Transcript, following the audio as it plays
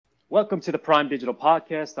Welcome to the Prime Digital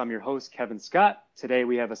Podcast. I'm your host, Kevin Scott. Today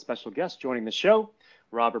we have a special guest joining the show,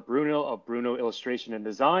 Robert Bruno of Bruno Illustration and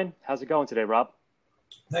Design. How's it going today, Rob?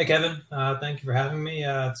 Hey, Kevin. Thank you for having me.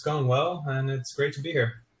 It's going well, and it's great to be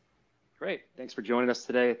here. Great. Thanks for joining us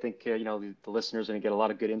today. I think, the listeners are going to get a lot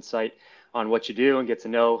of good insight on what you do and get to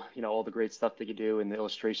know, all the great stuff that you do in the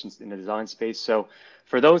illustrations in the design space. So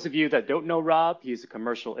for those of you that don't know Rob, he's a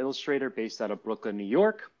commercial illustrator based out of Brooklyn, New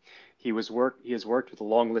York. He has worked with a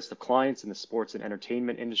long list of clients in the sports and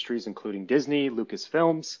entertainment industries, including Disney,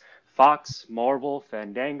 Lucasfilms, Fox, Marvel,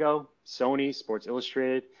 Fandango, Sony, Sports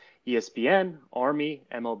Illustrated, ESPN, Army,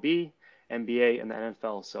 MLB, NBA, and the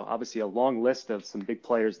NFL. So obviously a long list of some big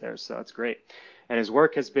players there. So that's great. And his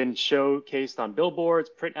work has been showcased on billboards,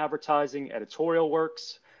 print advertising, editorial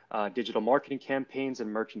works, digital marketing campaigns,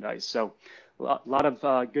 and merchandise. So a lot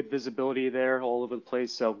of good visibility there all over the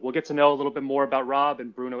place. So we'll get to know a little bit more about Rob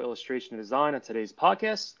and Bruno Illustration and Design on today's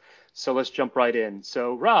podcast. So let's jump right in.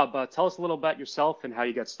 So Rob, tell us a little about yourself and how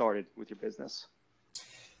you got started with your business.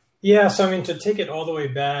 Yeah, so to take it all the way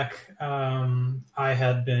back, I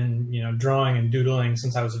had been, drawing and doodling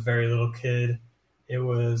since I was a very little kid. It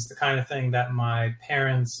was the kind of thing that my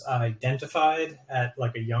parents identified at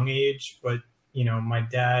like a young age, but my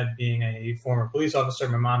dad being a former police officer,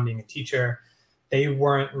 my mom being a teacher, they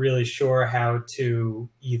weren't really sure how to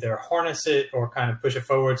either harness it or kind of push it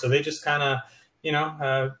forward. So they just kind of,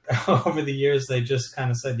 over the years, they just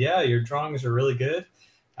kind of said, yeah, your drawings are really good.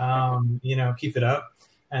 Keep it up.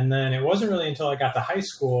 And then it wasn't really until I got to high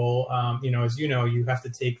school, as you have to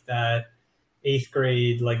take that 8th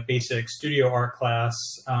grade, like basic studio art class.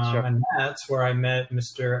 Sure. And that's where I met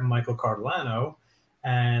Mr. Michael Cardellano.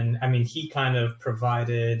 And he kind of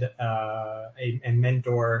provided a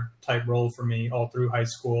mentor type role for me all through high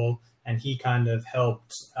school. And he kind of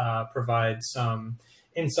helped provide some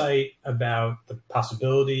insight about the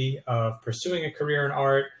possibility of pursuing a career in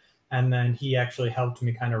art. And then he actually helped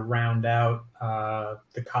me kind of round out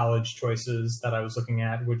the college choices that I was looking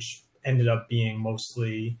at, which ended up being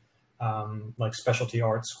mostly like specialty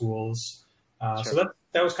art schools. Sure. So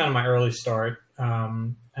that was kind of my early start.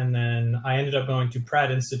 And then I ended up going to Pratt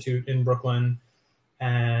Institute in Brooklyn.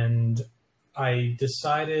 And I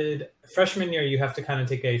decided freshman year, you have to kind of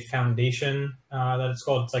take a foundation that it's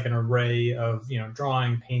called. It's like an array of,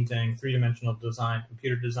 drawing, painting, three-dimensional design,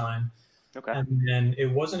 computer design. Okay. And then it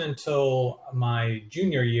wasn't until my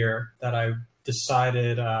junior year that I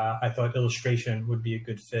decided I thought illustration would be a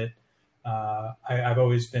good fit. I've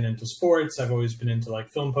always been into sports. I've always been into like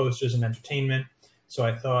film posters and entertainment. So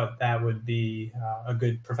I thought that would be a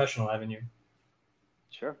good professional avenue.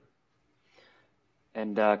 Sure.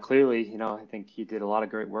 And clearly, I think you did a lot of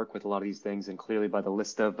great work with a lot of these things. And clearly by the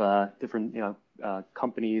list of different,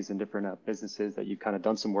 companies and different businesses that you've kind of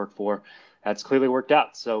done some work for, that's clearly worked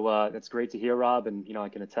out. So that's great to hear, Rob. And, I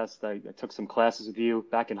can attest, I took some classes with you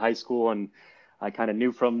back in high school, and I kind of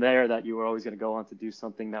knew from there that you were always going to go on to do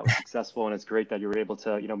something that was successful. And it's great that you were able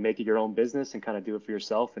to, make it your own business and kind of do it for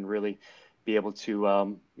yourself and really be able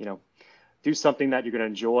to, do something that you're going to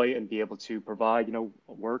enjoy and be able to provide,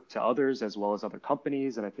 work to others as well as other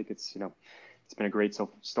companies. And I think it's, it's been a great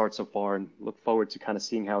start so far, and look forward to kind of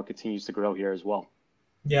seeing how it continues to grow here as well.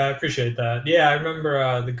 Yeah, I appreciate that. Yeah, I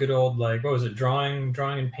remember the good old, like, what was it, drawing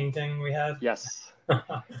and painting we had? Yes.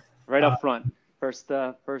 Right up front. First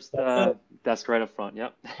desk right up front.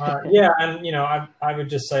 Yep. Yeah. And, I would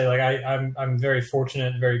just say, like, I'm very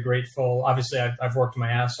fortunate, very grateful. Obviously, I've worked my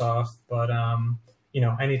ass off, but,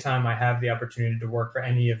 anytime I have the opportunity to work for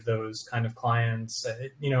any of those kind of clients,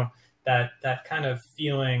 that kind of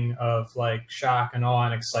feeling of like shock and awe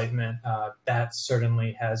and excitement, that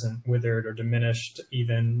certainly hasn't withered or diminished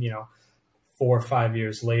even, 4 or 5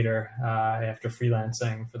 years later, after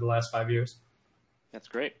freelancing for the last 5 years. That's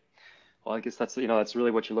great. Well, I guess that's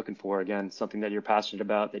really what you're looking for. Again, something that you're passionate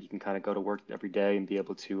about, that you can kind of go to work every day and be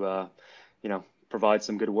able to, provide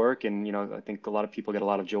some good work. And, I think a lot of people get a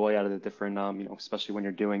lot of joy out of the different, especially when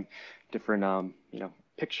you're doing different,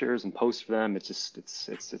 pictures and posts for them. It's just,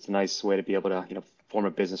 it's a nice way to be able to, form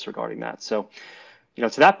a business regarding that. So,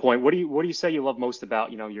 to that point, what do you say you love most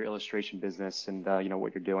about, your illustration business and,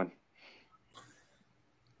 what you're doing?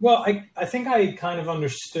 Well, I think I kind of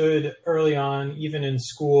understood early on, even in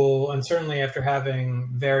school, and certainly after having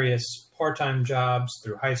various part-time jobs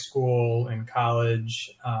through high school and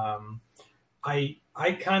college,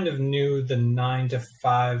 I kind of knew the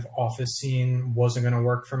 9-to-5 office scene wasn't going to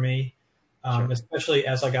work for me, Sure. especially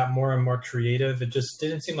as I got more and more creative. It just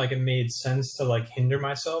didn't seem like it made sense to like hinder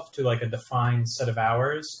myself to like a defined set of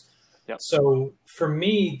hours. Yep. So for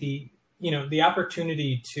me, the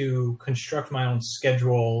opportunity to construct my own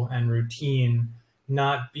schedule and routine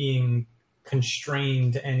not being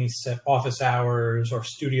constrained to any set office hours or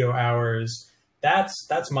studio hours.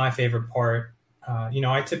 That's my favorite part.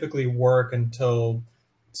 I typically work until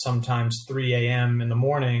sometimes 3 a.m. in the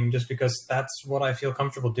morning just because that's what I feel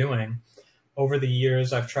comfortable doing. Over the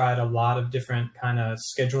years, I've tried a lot of different kind of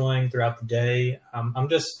scheduling throughout the day.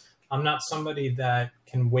 I'm not somebody that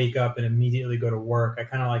can wake up and immediately go to work. I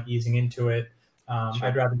kind of like easing into it. Sure.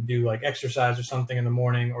 I'd rather do like exercise or something in the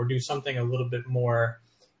morning, or do something a little bit more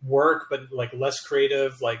work, but like less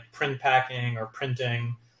creative, like print packing or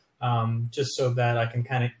printing, just so that I can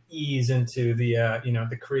kind of ease into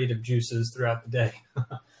the creative juices throughout the day.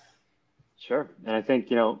 Sure. And I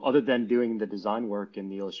think, other than doing the design work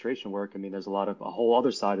and the illustration work, I mean, there's a whole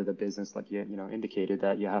other side of the business, like you indicated,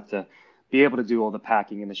 that you have to be able to do all the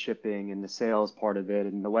packing and the shipping and the sales part of it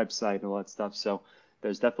and the website and all that stuff. So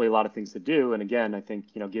there's definitely a lot of things to do. And again, I think,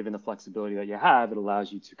 given the flexibility that you have, it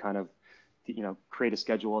allows you to kind of, create a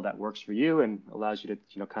schedule that works for you and allows you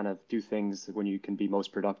to, kind of do things when you can be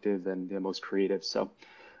most productive and the most creative. So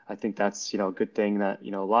I think that's, a good thing that,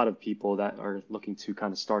 a lot of people that are looking to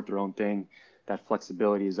kind of start their own thing, that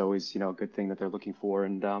flexibility is always, a good thing that they're looking for.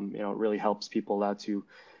 And, it really helps people out to,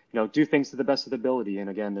 do things to the best of their ability. And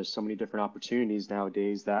again, there's so many different opportunities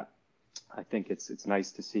nowadays that I think it's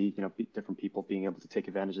nice to see, different people being able to take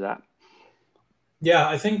advantage of that. Yeah,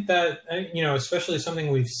 I think that, especially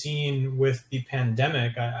something we've seen with the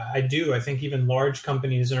pandemic, I think even large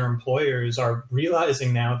companies and our employers are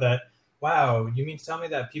realizing now that, wow, you mean to tell me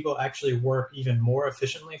that people actually work even more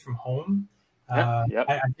efficiently from home? Yep.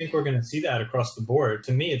 I think we're going to see that across the board.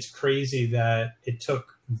 To me, it's crazy that it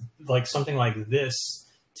took like something like this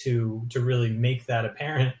to really make that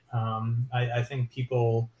apparent. I think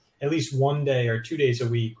people, at least 1 day or 2 days a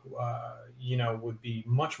week, would be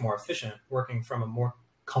much more efficient working from a more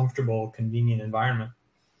comfortable, convenient environment.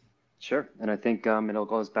 Sure. And I think it all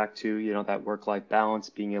goes back to, that work-life balance,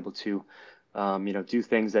 being able to, do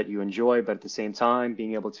things that you enjoy, but at the same time,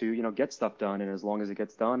 being able to, get stuff done. And as long as it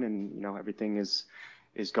gets done and, everything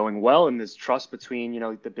is going well and there's trust between,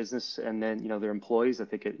 the business and then, their employees, I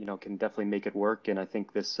think it, can definitely make it work. And I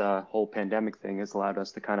think this whole pandemic thing has allowed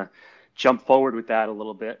us to kind of jump forward with that a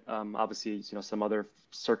little bit. Obviously, some other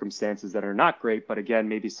circumstances that are not great, but again,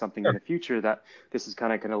 maybe something in the future that this is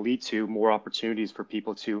kind of going to lead to more opportunities for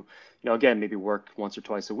people to, again, maybe work once or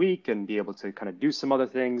twice a week and be able to kind of do some other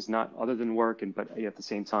things, not other than work, but at the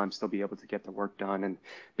same time, still be able to get the work done and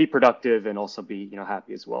be productive and also be,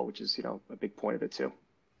 happy as well, which is, a big point of it too.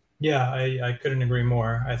 Yeah, I couldn't agree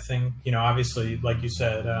more. I think, obviously, like you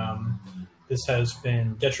said, this has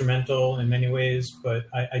been detrimental in many ways, but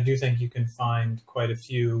I do think you can find quite a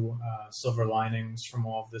few silver linings from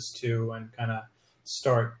all of this too, and kind of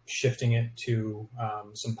start shifting it to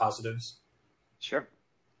some positives. Sure.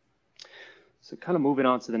 So kind of moving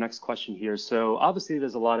on to the next question here. So obviously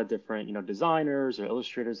there's a lot of different, designers or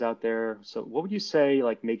illustrators out there. So what would you say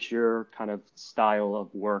like makes your kind of style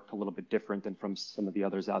of work a little bit different than from some of the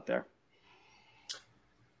others out there?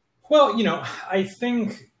 Well, I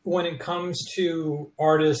think when it comes to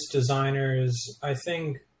artists, designers, I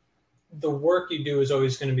think the work you do is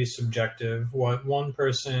always going to be subjective. What one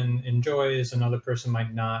person enjoys, another person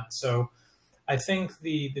might not. So I think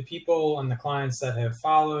the people and the clients that have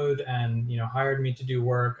followed and, hired me to do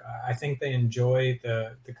work, I think they enjoy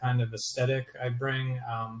the kind of aesthetic I bring.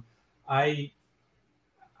 I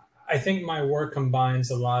think my work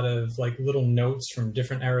combines a lot of like little notes from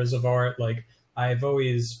different eras of art. Like I've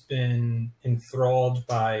always been enthralled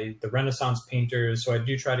by the Renaissance painters, so I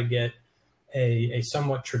do try to get a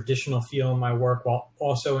somewhat traditional feel in my work while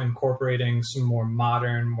also incorporating some more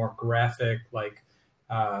modern, more graphic, like,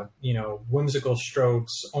 whimsical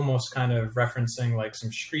strokes, almost kind of referencing like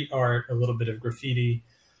some street art, a little bit of graffiti.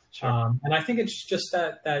 Sure. And I think it's just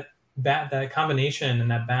that combination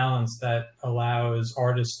and that balance that allows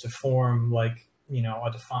artists to form like,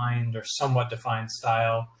 a defined or somewhat defined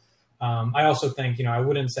style. I also think, I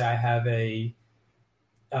wouldn't say I have a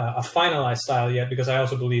finalized style yet, because I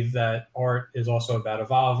also believe that art is also about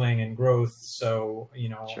evolving and growth. So,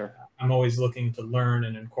 Sure. I'm always looking to learn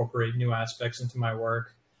and incorporate new aspects into my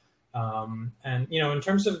work. And, in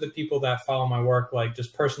terms of the people that follow my work, like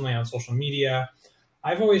just personally on social media,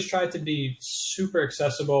 I've always tried to be super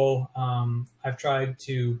accessible. I've tried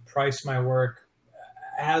to price my work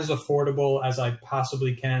as affordable as I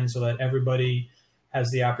possibly can so that everybody has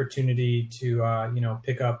the opportunity to,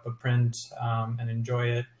 pick up a print and enjoy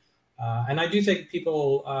it. And I do think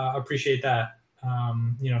people appreciate that.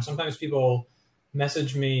 Sometimes people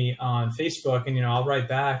message me on Facebook and, I'll write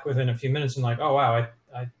back within a few minutes and like, oh, wow,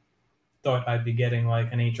 thought I'd be getting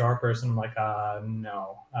like an HR person. I'm like,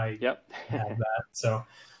 no, I Yep. don't have that. So,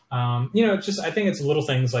 it's just, I think it's little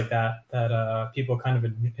things like that that people kind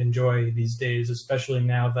of enjoy these days, especially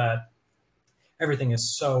now that everything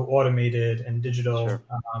is so automated and digital. Sure.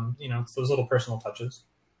 It's those little personal touches.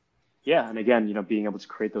 Yeah, and again, being able to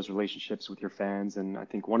create those relationships with your fans, and I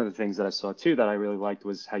think one of the things that I saw too that I really liked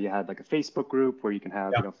was how you had like a Facebook group where you can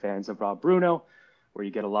have, Yeah. fans of Rob Bruno, where you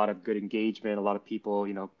get a lot of good engagement, a lot of people,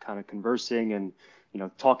 kind of conversing and,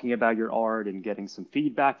 talking about your art and getting some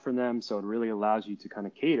feedback from them. So it really allows you to kind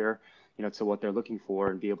of cater, to what they're looking for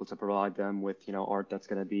and be able to provide them with, art that's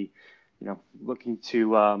going to be, looking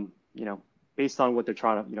to, based on what they're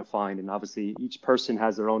trying to find. And obviously each person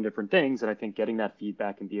has their own different things, and I think getting that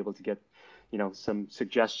feedback and be able to get some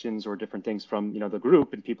suggestions or different things from the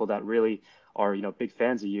group and people that really are big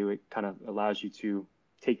fans of you, it kind of allows you to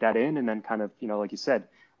take that in and then kind of like you said,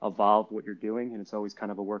 evolve what you're doing. And it's always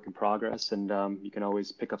kind of a work in progress, and you can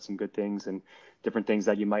always pick up some good things and different things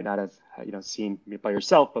that you might not have seen by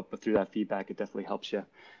yourself, but through that feedback it definitely helps you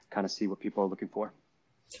kind of see what people are looking for.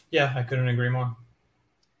 Yeah, I couldn't agree more.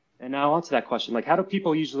 And now on to that question, like how do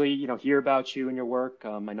people usually, hear about you and your work?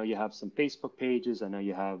 I know you have some Facebook pages. I know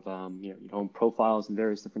you have, your own profiles and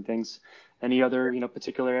various different things. Any other,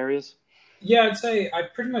 particular areas? Yeah, I'd say I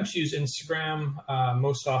pretty much use Instagram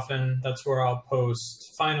most often. That's where I'll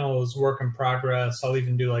post finals, work in progress. I'll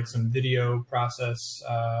even do like some video process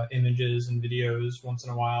images and videos once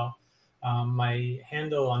in a while. My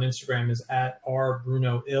handle on Instagram is at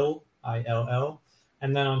rbrunoill, ILL.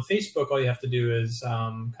 And then on Facebook, all you have to do is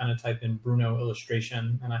kind of type in Bruno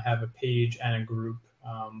Illustration, and I have a page and a group,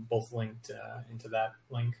 both linked into that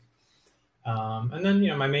link. And then,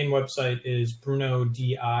 my main website is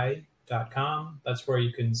brunodi.com. That's where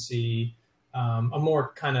you can see a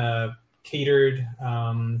more kind of catered,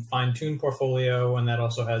 fine-tuned portfolio, and that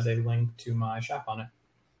also has a link to my shop on it.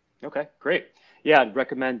 Okay, great. Yeah, I'd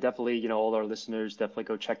recommend definitely, all our listeners definitely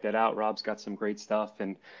go check that out. Rob's got some great stuff.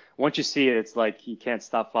 And once you see it, it's like you can't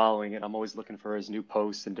stop following it. I'm always looking for his new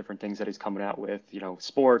posts and different things that he's coming out with,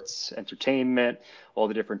 sports, entertainment, all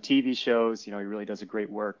the different TV shows. He really does a great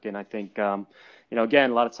work. And I think, again,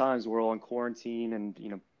 a lot of times we're all in quarantine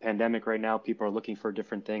and, pandemic right now, people are looking for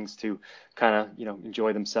different things to kind of,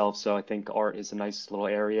 enjoy themselves. So I think art is a nice little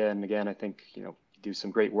area. And again, I think, you do some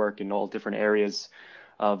great work in all different areas.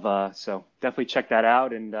 So definitely check that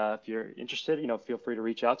out. And if you're interested, feel free to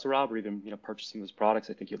reach out to Rob or even, purchase some of his products.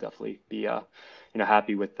 I think you'll definitely be,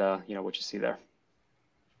 happy with, what you see there.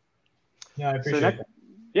 Yeah, I appreciate that.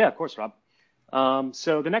 Yeah, of course, Rob.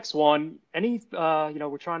 So the next one,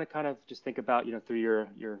 we're trying to kind of just think about, through your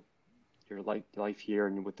life here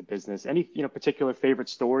and with the business, any, particular favorite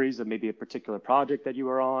stories of maybe a particular project that you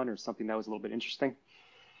were on or something that was a little bit interesting?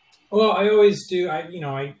 Well, I always do.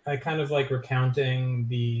 I kind of like recounting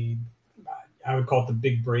I would call it the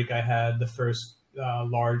big break I had, the first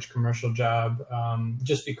large commercial job,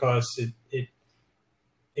 just because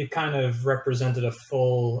it kind of represented a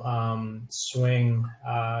full swing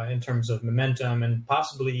in terms of momentum and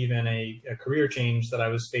possibly even a career change that I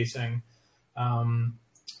was facing.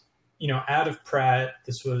 Out of Pratt,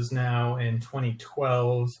 this was now in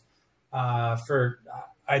 2012, for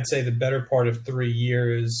I'd say the better part of 3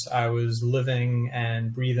 years, I was living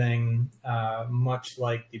and breathing much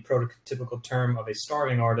like the prototypical term of a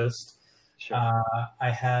starving artist. Sure. I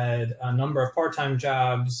had a number of part-time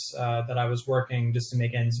jobs that I was working just to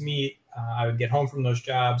make ends meet. I would get home from those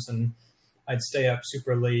jobs and I'd stay up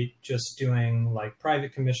super late just doing like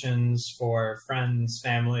private commissions for friends,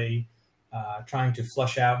 family, trying to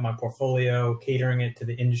flush out my portfolio, catering it to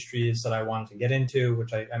the industries that I wanted to get into,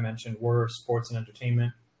 which I mentioned were sports and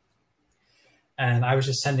entertainment. And I was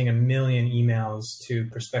just sending a million emails to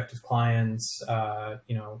prospective clients,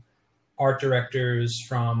 art directors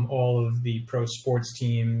from all of the pro sports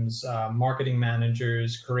teams, marketing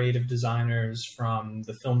managers, creative designers from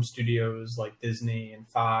the film studios like Disney and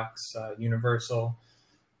Fox, Universal.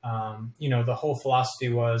 The whole philosophy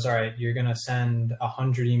was, all right, you're going to send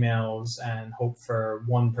 100 emails and hope for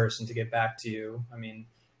one person to get back to you. I mean,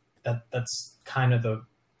 that's kind of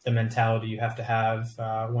the mentality you have to have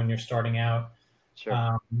when you're starting out. Sure.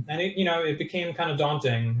 And it became kind of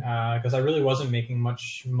daunting because I really wasn't making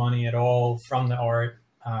much money at all from the art,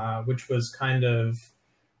 which was kind of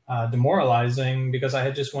demoralizing because I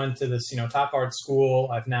had just went to this, top art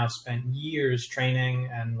school. I've now spent years training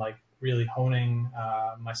and like really honing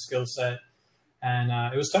my skill set,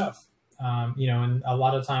 and it was tough. And a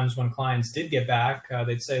lot of times when clients did get back,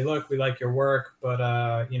 they'd say, look, we like your work,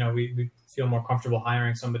 but we feel more comfortable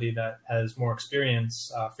hiring somebody that has more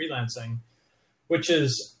experience freelancing. Which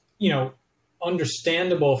is,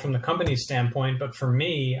 understandable from the company's standpoint, but for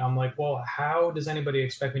me, I'm like, well, how does anybody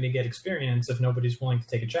expect me to get experience if nobody's willing to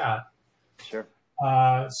take a shot? Sure.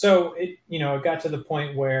 So it got to the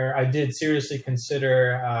point where I did seriously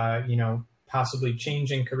consider, possibly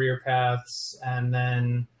changing career paths. And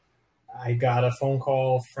then I got a phone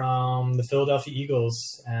call from the Philadelphia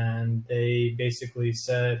Eagles, and they basically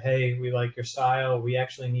said, "Hey, we like your style. We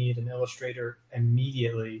actually need an illustrator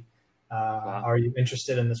immediately. Wow. Are you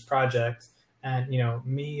interested in this project?" And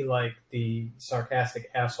me, like the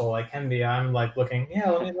sarcastic asshole I can be, I'm like looking,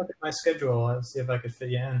 yeah, let me look at my schedule and see if I could fit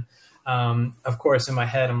you in. Of course, in my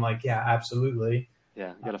head, I'm like, yeah, absolutely.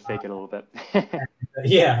 Yeah, you got to fake it a little bit.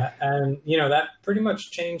 Yeah, and that pretty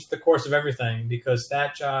much changed the course of everything, because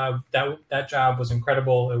that job was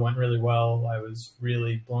incredible. It went really well. I was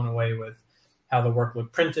really blown away with how the work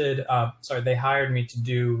looked printed. They hired me to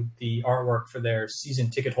do the artwork for their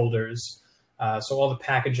season ticket holders. So all the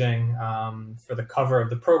packaging for the cover of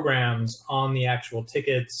the programs, on the actual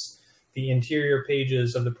tickets, the interior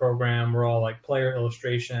pages of the program were all like player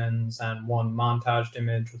illustrations and one montaged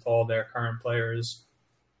image with all their current players.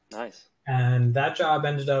 Nice. And that job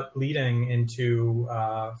ended up leading into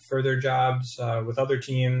further jobs with other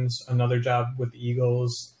teams, another job with the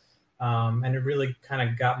Eagles. And it really kind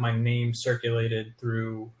of got my name circulated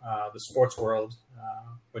through the sports world,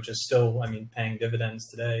 which is still, paying dividends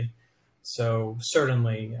today. So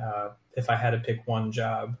certainly, if I had to pick one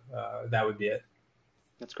job, that would be it.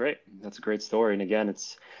 That's great. That's a great story. And again,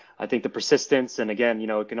 I think the persistence, and again,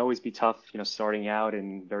 it can always be tough, starting out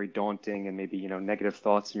and very daunting and maybe, negative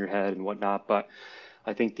thoughts in your head and whatnot. But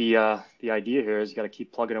I think the idea here is you got to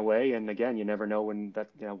keep plugging away. And again, you never know when that,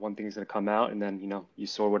 one thing is going to come out, and then, you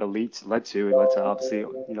saw what it led to. It led to obviously,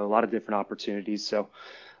 a lot of different opportunities. So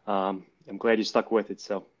I'm glad you stuck with it.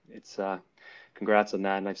 So it's, congrats on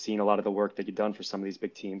that. And I've seen a lot of the work that you've done for some of these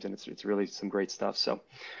big teams, and it's really some great stuff. So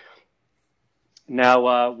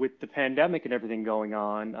now, with the pandemic and everything going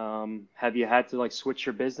on, have you had to like switch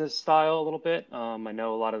your business style a little bit? I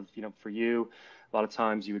know a lot of, for you, a lot of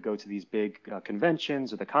times you would go to these big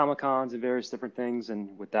conventions or the Comic-Cons and various different things.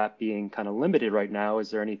 And with that being kind of limited right now, is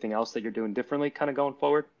there anything else that you're doing differently kind of going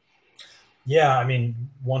forward? Yeah,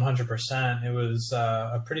 100%. It was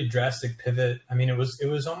a pretty drastic pivot. It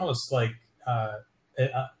was almost like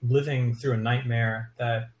living through a nightmare.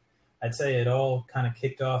 That I'd say it all kind of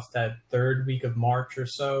kicked off that third week of March or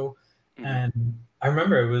so. Mm-hmm. And I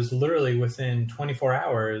remember it was literally within 24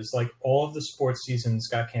 hours, like all of the sports seasons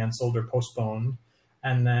got canceled or postponed.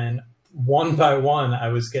 And then one by one, I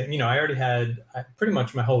was getting, I already had pretty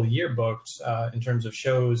much my whole year booked in terms of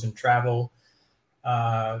shows and travel.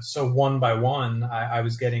 So one by one, I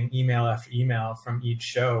was getting email after email from each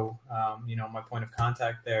show, my point of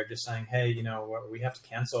contact there just saying, hey, we have to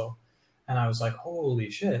cancel. And I was like, holy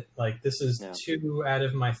shit, like this is 2 out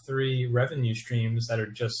of my 3 revenue streams that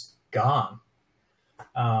are just gone.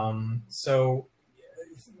 So,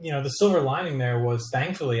 the silver lining there was,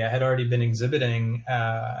 thankfully I had already been exhibiting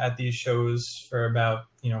at these shows for about,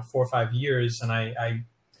 4 or 5 years. And I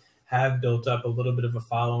have built up a little bit of a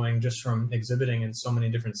following just from exhibiting in so many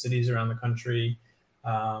different cities around the country.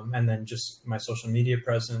 And then just my social media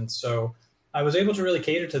presence. So I was able to really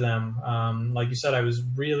cater to them. Like you said, I was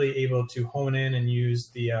really able to hone in and use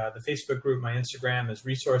the Facebook group, my Instagram, as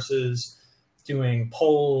resources, doing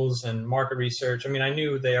polls and market research. I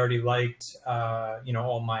knew they already liked,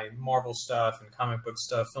 all my Marvel stuff and comic book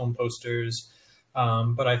stuff, film posters.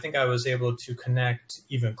 But I think I was able to connect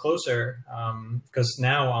even closer because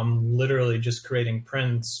now I'm literally just creating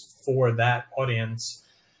prints for that audience.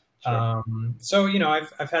 Sure. So,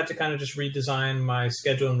 I've had to kind of just redesign my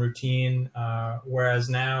schedule and routine, whereas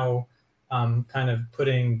now I'm kind of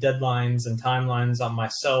putting deadlines and timelines on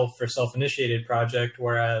myself for self-initiated project,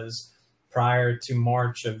 whereas prior to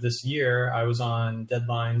March of this year, I was on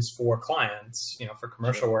deadlines for clients, for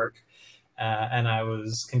commercial work. And I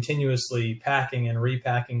was continuously packing and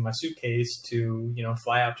repacking my suitcase to,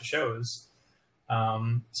 fly out to shows.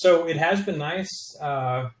 So it has been nice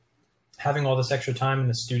having all this extra time in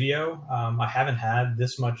the studio. I haven't had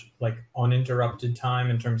this much like uninterrupted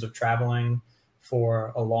time in terms of traveling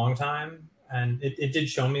for a long time. And it did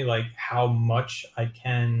show me like how much I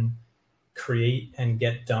can create and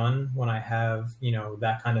get done when I have,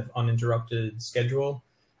 that kind of uninterrupted schedule.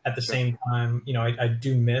 At the same time, I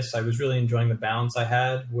do miss, I was really enjoying the balance I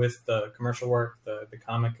had with the commercial work, the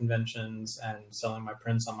comic conventions, and selling my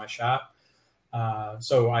prints on my shop.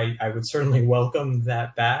 So I would certainly welcome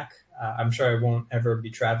that back. I'm sure I won't ever be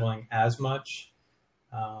traveling as much.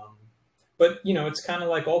 But, it's kind of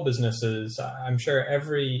like all businesses. I'm sure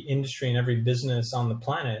every industry and every business on the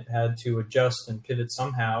planet had to adjust and pivot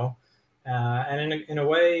somehow. And in a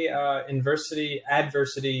way, adversity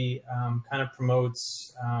kind of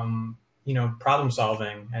promotes, problem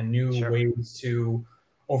solving and new Sure. ways to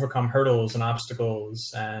overcome hurdles and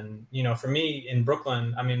obstacles. And, for me in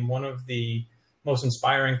Brooklyn, I mean, one of the most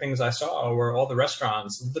inspiring things I saw were all the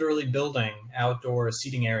restaurants literally building outdoor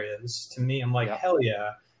seating areas. To me, I'm like, Yeah. hell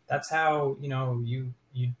yeah, that's how,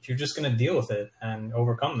 you're just going to deal with it and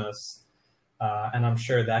overcome this. And I'm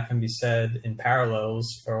sure that can be said in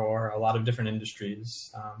parallels for a lot of different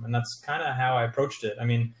industries. And that's kind of how I approached it. I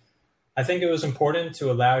mean, I think it was important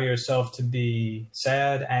to allow yourself to be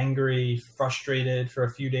sad, angry, frustrated for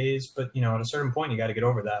a few days. But, at a certain point, you got to get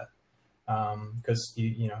over that because,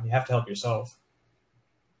 you have to help yourself.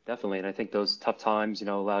 Definitely. And I think those tough times,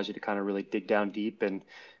 allows you to kind of really dig down deep and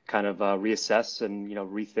kind of reassess and,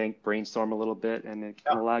 rethink, brainstorm a little bit. And it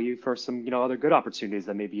can allow you for some, other good opportunities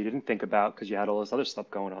that maybe you didn't think about because you had all this other stuff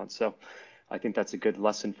going on. So I think that's a good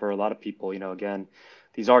lesson for a lot of people. Again,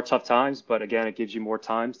 these are tough times, but again, it gives you more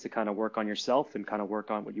times to kind of work on yourself and kind of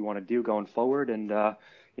work on what you want to do going forward. And,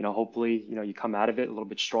 hopefully, you come out of it a little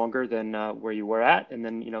bit stronger than where you were at, and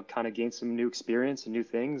then, kind of gain some new experience and new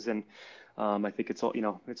things. And I think it's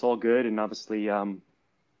all good. And obviously,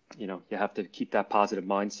 you have to keep that positive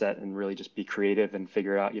mindset and really just be creative and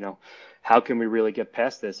figure out, how can we really get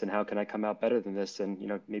past this and how can I come out better than this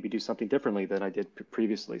and, maybe do something differently than I did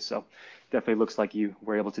previously. So definitely looks like you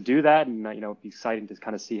were able to do that. And, it'd be exciting to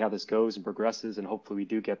kind of see how this goes and progresses. And hopefully we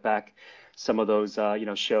do get back some of those,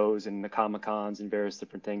 shows and the Comic-Cons and various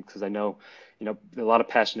different things. Cause I know, a lot of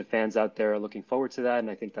passionate fans out there are looking forward to that. And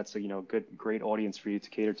I think that's a, great audience for you to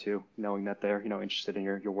cater to, knowing that they're, interested in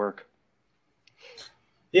your work.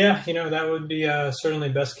 Yeah, that would be certainly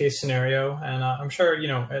best case scenario. And I'm sure,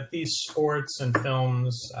 at these sports and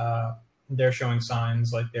films, they're showing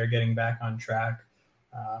signs like they're getting back on track.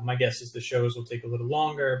 My guess is the shows will take a little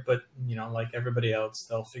longer, but, like everybody else,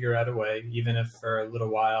 they'll figure out a way, even if for a little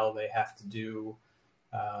while they have to do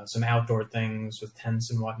some outdoor things with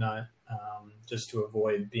tents and whatnot, just to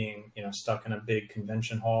avoid being, stuck in a big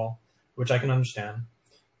convention hall, which I can understand.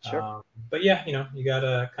 Sure. But yeah, you got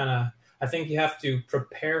to kind of, I think you have to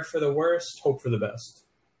prepare for the worst, hope for the best.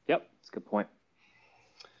 Yep. That's a good point.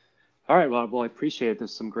 All right, Rob. Well, I appreciate it.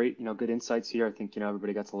 There's some great, good insights here. I think,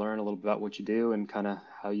 everybody got to learn a little bit about what you do and kind of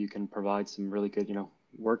how you can provide some really good,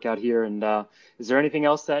 work out here. And is there anything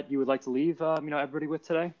else that you would like to leave, everybody with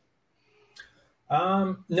today?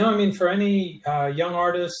 No, I mean, for any young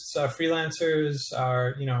artists, freelancers,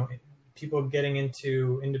 are, people getting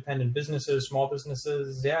into independent businesses, small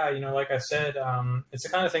businesses. Yeah, like I said, it's the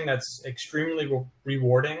kind of thing that's extremely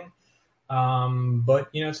rewarding. But,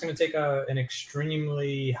 it's going to take an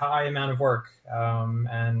extremely high amount of work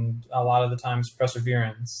and a lot of the times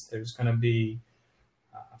perseverance. There's going to be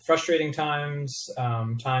frustrating times,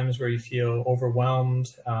 times where you feel overwhelmed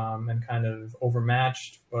and kind of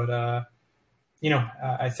overmatched. But,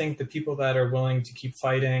 I think the people that are willing to keep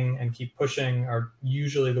fighting and keep pushing are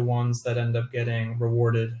usually the ones that end up getting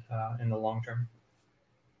rewarded in the long term.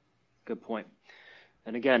 Good point.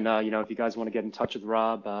 And again, if you guys want to get in touch with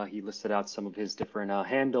Rob, he listed out some of his different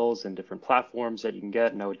handles and different platforms that you can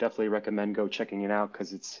get. And I would definitely recommend go checking it out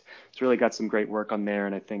because it's really got some great work on there.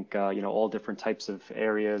 And I think, all different types of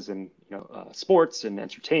areas and, sports and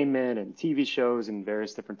entertainment and TV shows and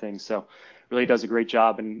various different things. So really does a great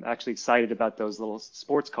job, and actually excited about those little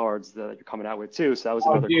sports cards that you're coming out with too. So that was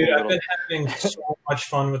another dude, cool I've been having so much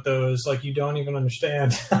fun with those. Like, you don't even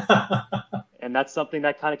understand. And that's something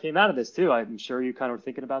that kind of came out of this too. I'm sure you kind of were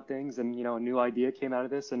thinking about things, and a new idea came out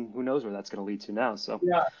of this, and who knows where that's going to lead to now. So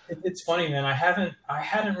yeah, it's funny, man. I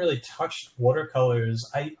hadn't really touched watercolors.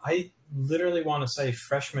 I literally want to say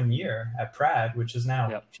freshman year at Pratt, which is now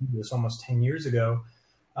it was almost 10 years ago.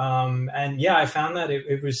 And yeah, I found that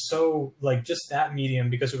it was so like just that medium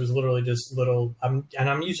because it was literally just little. And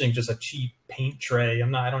I'm using just a cheap paint tray.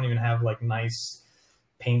 I don't even have like nice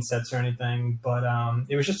paint sets or anything, but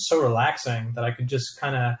it was just so relaxing that I could just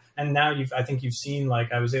kind of. And now I think you've seen,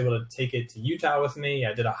 like, I was able to take it to Utah with me.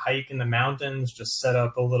 I did a hike in the mountains, just set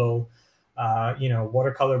up a little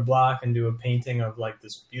watercolor block and do a painting of like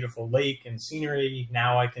this beautiful lake and scenery.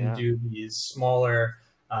 Now I can do these smaller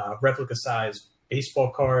replica size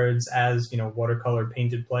baseball cards as watercolor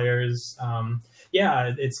painted players.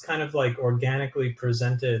 It's kind of like organically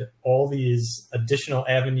presented all these additional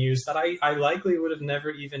avenues that I likely would have never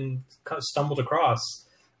even stumbled across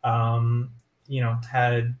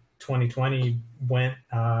had 2020 went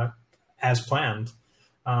as planned.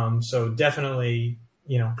 So definitely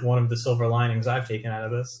one of the silver linings I've taken out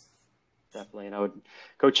of this. Definitely, and I would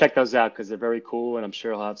go check those out because they're very cool, and I'm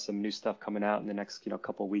sure he'll have some new stuff coming out in the next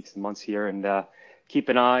couple of weeks and months here. And keep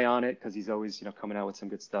an eye on it because he's always, coming out with some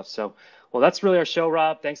good stuff. So, well, that's really our show,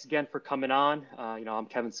 Rob. Thanks again for coming on. I'm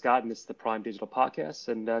Kevin Scott, and this is the Prime Digital Podcast,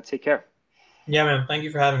 and take care. Yeah, man. Thank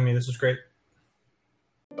you for having me. This was great.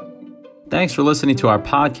 Thanks for listening to our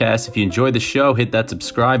podcast. If you enjoyed the show, hit that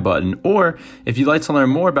subscribe button. Or if you'd like to learn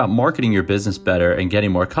more about marketing your business better and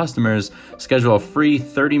getting more customers, schedule a free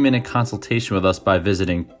 30-minute consultation with us by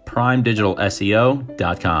visiting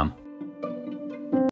primedigitalseo.com.